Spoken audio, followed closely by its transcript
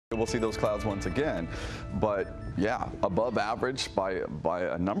we'll see those clouds once again. But yeah, above average by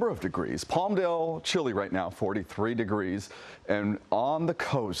a number of degrees. Palmdale, chilly right now, 43 degrees. And on the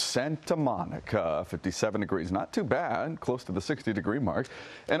coast, Santa Monica, 57 degrees. Not too bad, close to the 60-degree mark.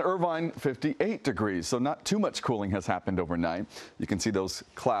 And Irvine, 58 degrees. So not too much cooling has happened overnight. You can see those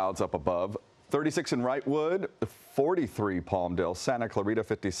clouds up above. 36 in Wrightwood, 43 Palmdale, Santa Clarita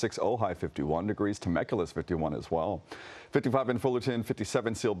 56, Ojai 51 degrees, Temecula's 51 as well. 55 in Fullerton,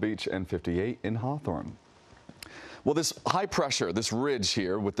 57 Seal Beach, and 58 in Hawthorne. Well, this high pressure, this ridge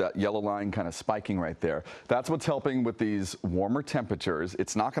here with that yellow line kind of spiking right there, that's what's helping with these warmer temperatures.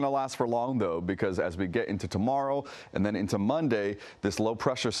 It's not going to last for long, though, because as we get into tomorrow and then into Monday, this low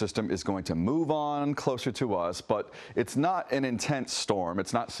pressure system is going to move on closer to us, but it's not an intense storm.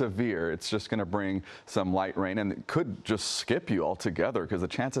 It's not severe. It's just going to bring some light rain, and it could just skip you altogether because the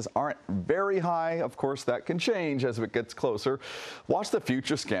chances aren't very high. Of course, that can change as it gets closer. Watch the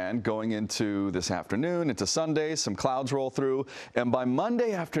future scan going into this afternoon, into Sunday. Some clouds roll through, and by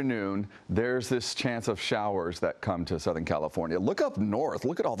Monday afternoon, there's this chance of showers that come to Southern California. Look up north.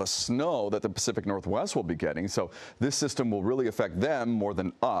 Look at all the snow that the Pacific Northwest will be getting. So this system will really affect them more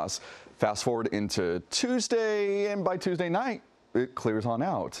than us. Fast forward into Tuesday, and by Tuesday night, it clears on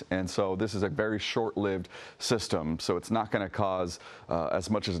out. And so this is a very short-lived system. So it's not going to cause as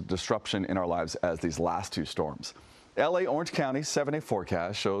much as a disruption in our lives as these last two storms. LA, Orange County, 7-day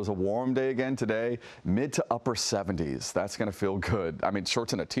forecast shows a warm day again today, mid to upper 70s. That's going to feel good. I mean,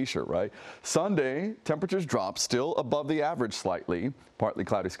 shorts and a t-shirt, right? Sunday, temperatures drop, still above the average slightly. Partly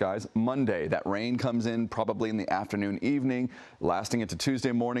cloudy skies. Monday, that rain comes in probably in the afternoon, evening, lasting into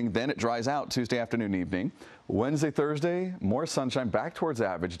Tuesday morning. Then it dries out Tuesday afternoon, evening. Wednesday, Thursday, more sunshine, back towards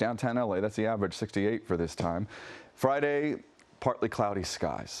average. Downtown LA, that's the average, 68 for this time. Friday, partly cloudy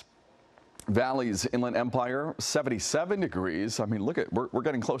skies. Valleys, Inland Empire, 77 degrees. I mean, look at, we're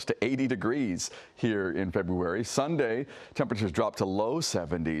getting close to 80 degrees here in February. Sunday, temperatures drop to low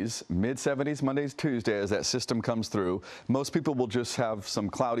 70s, mid 70s Monday, Tuesday as that system comes through. Most people will just have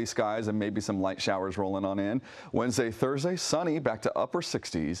some cloudy skies and maybe some light showers rolling on in. Wednesday, Thursday, sunny, back to upper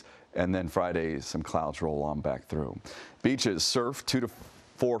 60s. And then Friday, some clouds roll on back through. Beaches, surf 2 to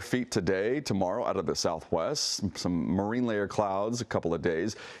 4 feet today, tomorrow out of the southwest, some marine layer clouds a couple of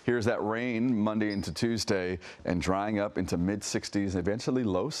days. Here's that rain Monday into Tuesday and drying up into mid 60s, eventually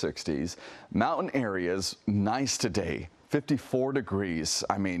low 60s. Mountain areas, nice today. 54 degrees.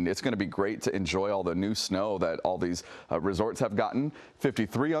 I mean, it's going to be great to enjoy all the new snow that all these resorts have gotten.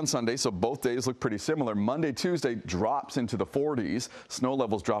 53 on Sunday, so both days look pretty similar. Monday, Tuesday drops into the 40s. Snow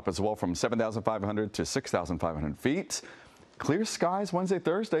levels drop as well from 7,500 to 6,500 feet. Clear skies Wednesday,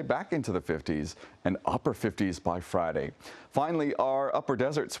 Thursday, back into the 50s and upper 50s by Friday. Finally, our upper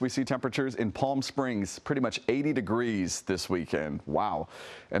deserts, we see temperatures in Palm Springs, pretty much 80 degrees this weekend. Wow.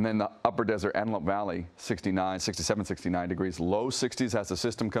 And then the upper desert, Antelope Valley, 69, 67, 69 degrees, low 60s as the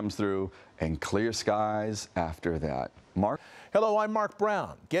system comes through, and clear skies after that. Mark? Hello, I'm Mark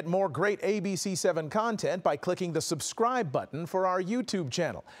Brown. Get more great ABC7 content by clicking the subscribe button for our YouTube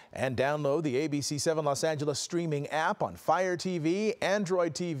channel and download the ABC7 Los Angeles streaming app on Fire TV,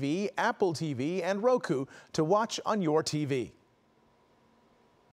 Android TV, Apple TV, and Roku to watch on your TV.